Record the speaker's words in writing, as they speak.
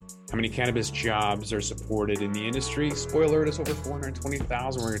How many cannabis jobs are supported in the industry? Spoiler alert, it's over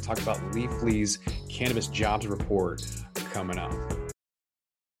 420,000. We're going to talk about Leafly's cannabis jobs report coming up.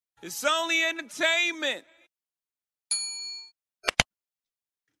 It's only entertainment.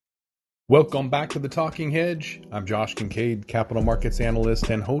 Welcome back to The Talking Hedge. I'm Josh Kincaid, capital markets analyst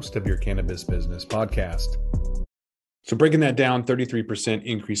and host of your Cannabis Business Podcast. So breaking that down, 33%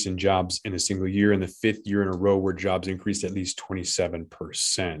 increase in jobs in a single year, and the fifth year in a row where jobs increased at least 27%.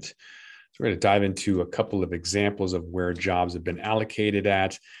 So we're going to dive into a couple of examples of where jobs have been allocated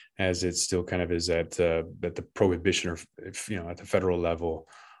at, as it still kind of is at the prohibition or at the federal level.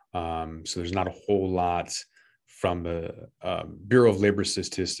 So there's not a whole lot from the Bureau of Labor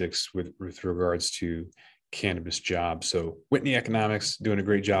Statistics with regards to cannabis jobs. So Whitney Economics doing a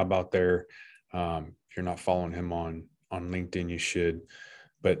great job out there. If you're not following him on LinkedIn, you should.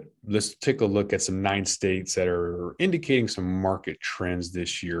 But let's take a look at some 9 states that are indicating some market trends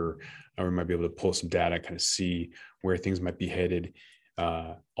this year. We might be able to pull some data, kind of see where things might be headed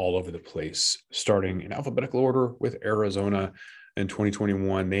all over the place. Starting in alphabetical order with Arizona in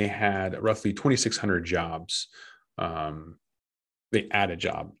 2021, they had roughly 2,600 jobs. They added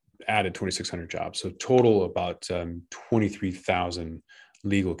 2,600 jobs. So total about 23,000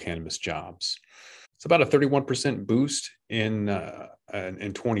 legal cannabis jobs. It's about a 31% boost in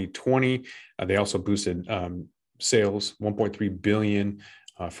 2020. They also boosted sales, $1.3 billion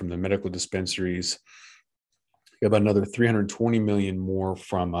from the medical dispensaries. You have another $320 million more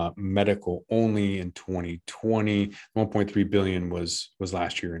from medical only in 2020. $1.3 billion was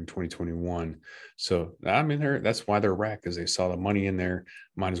last year in 2021. So I mean, that's why they're wrecked, because they saw the money in there.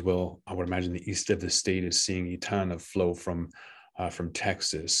 Might as well. I would imagine the east of the state is seeing a ton of flow from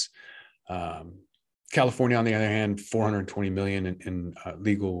Texas. California, on the other hand, $420 million in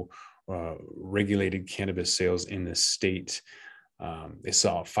legal regulated cannabis sales in the state. They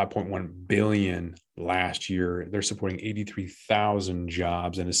saw $5.1 billion last year. They're supporting 83,000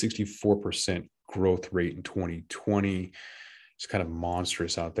 jobs and a 64% growth rate in 2020. It's kind of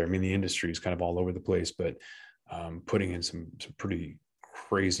monstrous out there. I mean, the industry is kind of all over the place, but putting in some pretty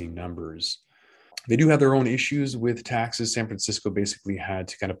crazy numbers. They do have their own issues with taxes. San Francisco basically had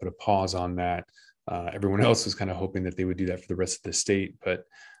to kind of put a pause on that. Everyone else was kind of hoping that they would do that for the rest of the state, but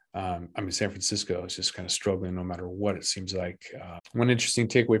San Francisco is just kind of struggling no matter what it seems like. One interesting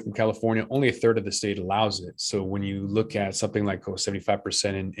takeaway from California, only a third of the state allows it. So when you look at something like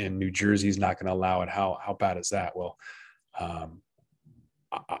 75% in New Jersey is not going to allow it, how bad is that? Well,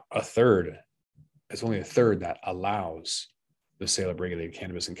 a third, it's only a third that allows the sale of regulated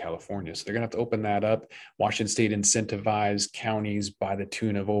cannabis in California. So they're going to have to open that up. Washington State incentivized counties by the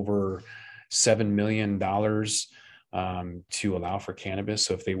tune of over $7 million to allow for cannabis.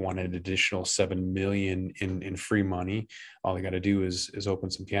 So if they wanted an additional $7 million in free money, all they got to do is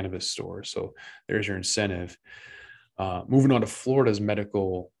open some cannabis stores. So there's your incentive. Moving on to Florida's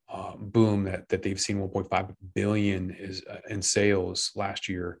medical boom that they've seen $1.5 billion is in sales last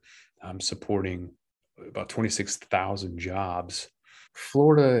year, supporting about 26,000 jobs.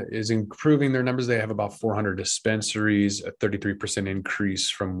 Florida is improving their numbers. They have about 400 dispensaries, a 33% increase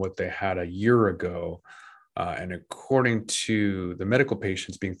from what they had a year ago. And according to the medical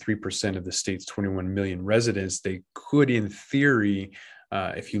patients being 3% of the state's 21 million residents, they could, in theory,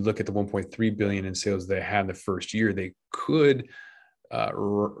 if you look at the 1.3 billion in sales they had the first year, they could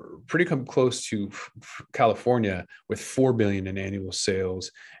pretty come close to California with 4 billion in annual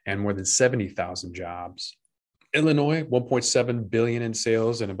sales and more than 70,000 jobs. Illinois, 1.7 billion in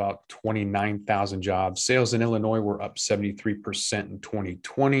sales and about 29,000 jobs. Sales in Illinois were up 73% in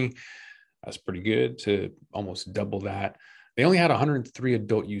 2020. That's pretty good to almost double that. They only had 103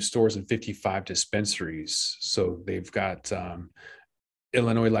 adult use stores and 55 dispensaries. So they've got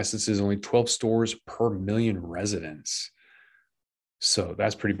Illinois licenses, only 12 stores per million residents. So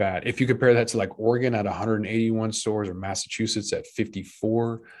that's pretty bad. If you compare that to like Oregon at 181 stores or Massachusetts at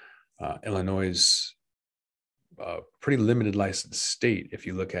 54, Illinois is a pretty limited licensed state if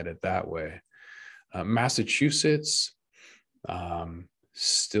you look at it that way. Massachusetts,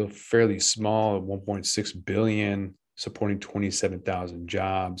 still fairly small at 1.6 billion, supporting 27,000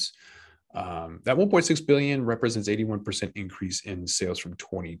 jobs. That 1.6 billion represents 81% increase in sales from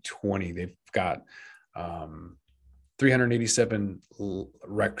 2020. They've got 387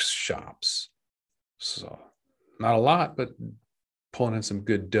 rec shops. So not a lot, but pulling in some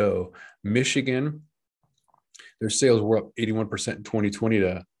good dough. Michigan, their sales were up 81% in 2020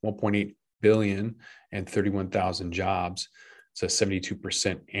 to 1.8 billion and 31,000 jobs. It's a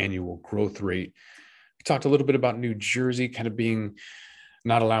 72% annual growth rate. We talked a little bit about New Jersey kind of being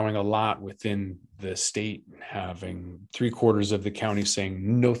not allowing a lot within the state, having 3/4 of the county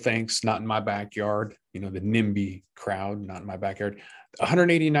saying, no thanks, not in my backyard. The NIMBY crowd, not in my backyard.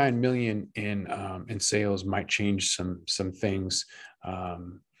 189 million in sales might change some things.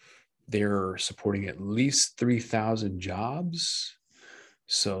 They're supporting at least 3,000 jobs.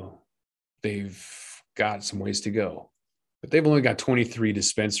 So they've got some ways to go. But they've only got 23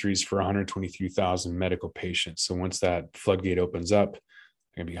 dispensaries for 123,000 medical patients. So once that floodgate opens up,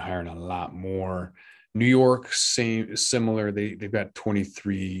 they're going to be hiring a lot more. New York, similar. They've got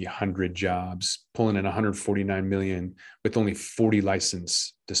 2,300 jobs, pulling in 149 million with only 40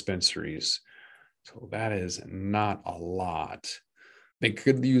 licensed dispensaries. So that is not a lot. They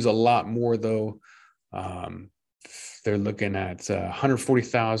could use a lot more, though. They're looking at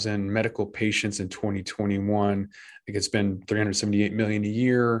 140,000 medical patients in 2021. They could spend $378 million a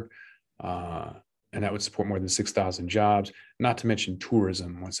year, and that would support more than 6,000 jobs. Not to mention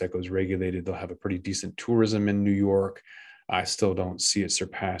tourism. Once that goes regulated, they'll have a pretty decent tourism in New York. I still don't see it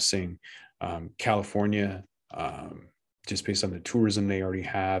surpassing California, just based on the tourism they already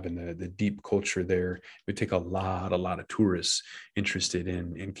have and the deep culture there. It would take a lot of tourists interested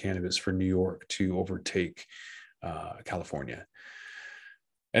in cannabis for New York to overtake California.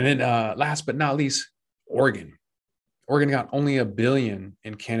 And then last but not least, Oregon. Oregon got only $1 billion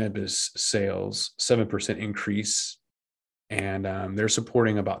in cannabis sales, 7% increase, and they're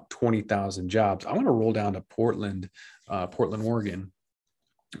supporting about 20,000 jobs. I want to roll down to Portland, Oregon.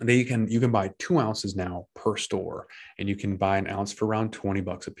 You can buy 2 ounces now per store, and you can buy an ounce for around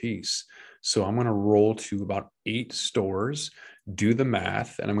 $20 a piece. So I'm going to roll to about 8 stores, do the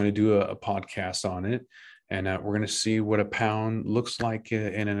math, and I'm going to do a podcast on it. And we're going to see what a pound looks like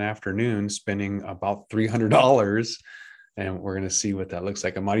in an afternoon, spending about $300. And we're going to see what that looks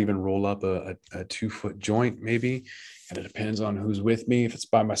like. I might even roll up a 2-foot joint, maybe. And it depends on who's with me. If it's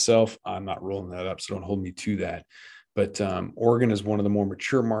by myself, I'm not rolling that up. So don't hold me to that. But Oregon is one of the more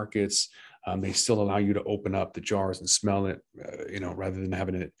mature markets. They still allow you to open up the jars and smell it, rather than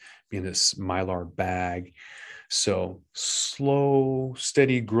having it be in this Mylar bag. So slow,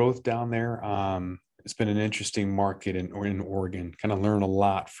 steady growth down there. It's been an interesting market in Oregon. Kind of learn a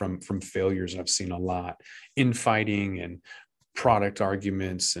lot from failures. I've seen a lot infighting and product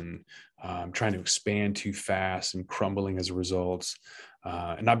arguments and trying to expand too fast and crumbling as a result.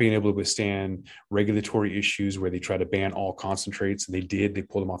 And not being able to withstand regulatory issues where they try to ban all concentrates. And they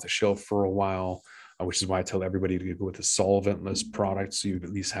pulled them off the shelf for a while, which is why I tell everybody to go with a solventless product. So you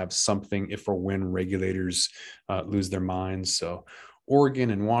at least have something if or when regulators lose their minds. So Oregon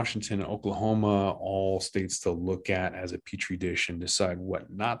and Washington and Oklahoma, all states to look at as a petri dish and decide what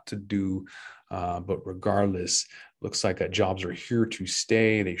not to do. But regardless, looks like jobs are here to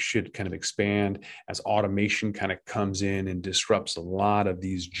stay. They should kind of expand as automation kind of comes in and disrupts a lot of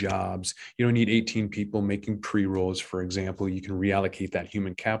these jobs. You don't need 18 people making pre-rolls, for example. You can reallocate that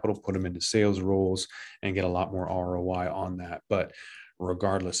human capital, put them into sales roles, and get a lot more ROI on that. But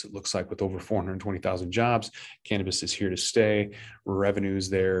regardless, it looks like with over 420,000 jobs, cannabis is here to stay. Revenue's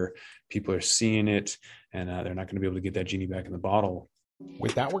there. People are seeing it, and they're not going to be able to get that genie back in the bottle.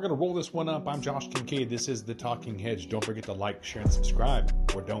 With that, we're going to roll this one up. I'm Josh Kincaid. This is The Talking Hedge. Don't forget to like, share, and subscribe,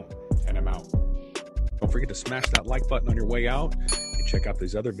 or don't, and I'm out. Don't forget to smash that like button on your way out and check out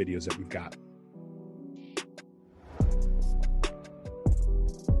these other videos that we've got.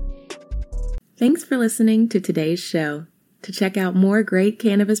 Thanks for listening to today's show. To check out more great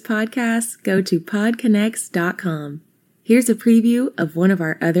cannabis podcasts, go to podconnects.com. Here's a preview of one of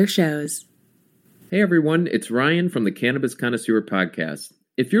our other shows. Hey everyone, it's Ryan from the Cannabis Connoisseur Podcast.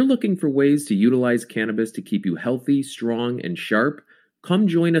 If you're looking for ways to utilize cannabis to keep you healthy, strong, and sharp, come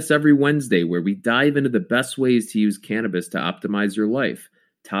join us every Wednesday where we dive into the best ways to use cannabis to optimize your life.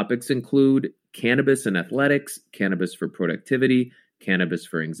 Topics include cannabis and athletics, cannabis for productivity, cannabis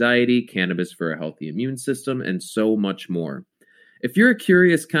for anxiety, cannabis for a healthy immune system, and so much more. If you're a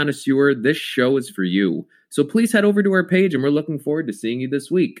curious connoisseur, this show is for you. So please head over to our page and we're looking forward to seeing you this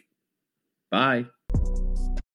week. Bye.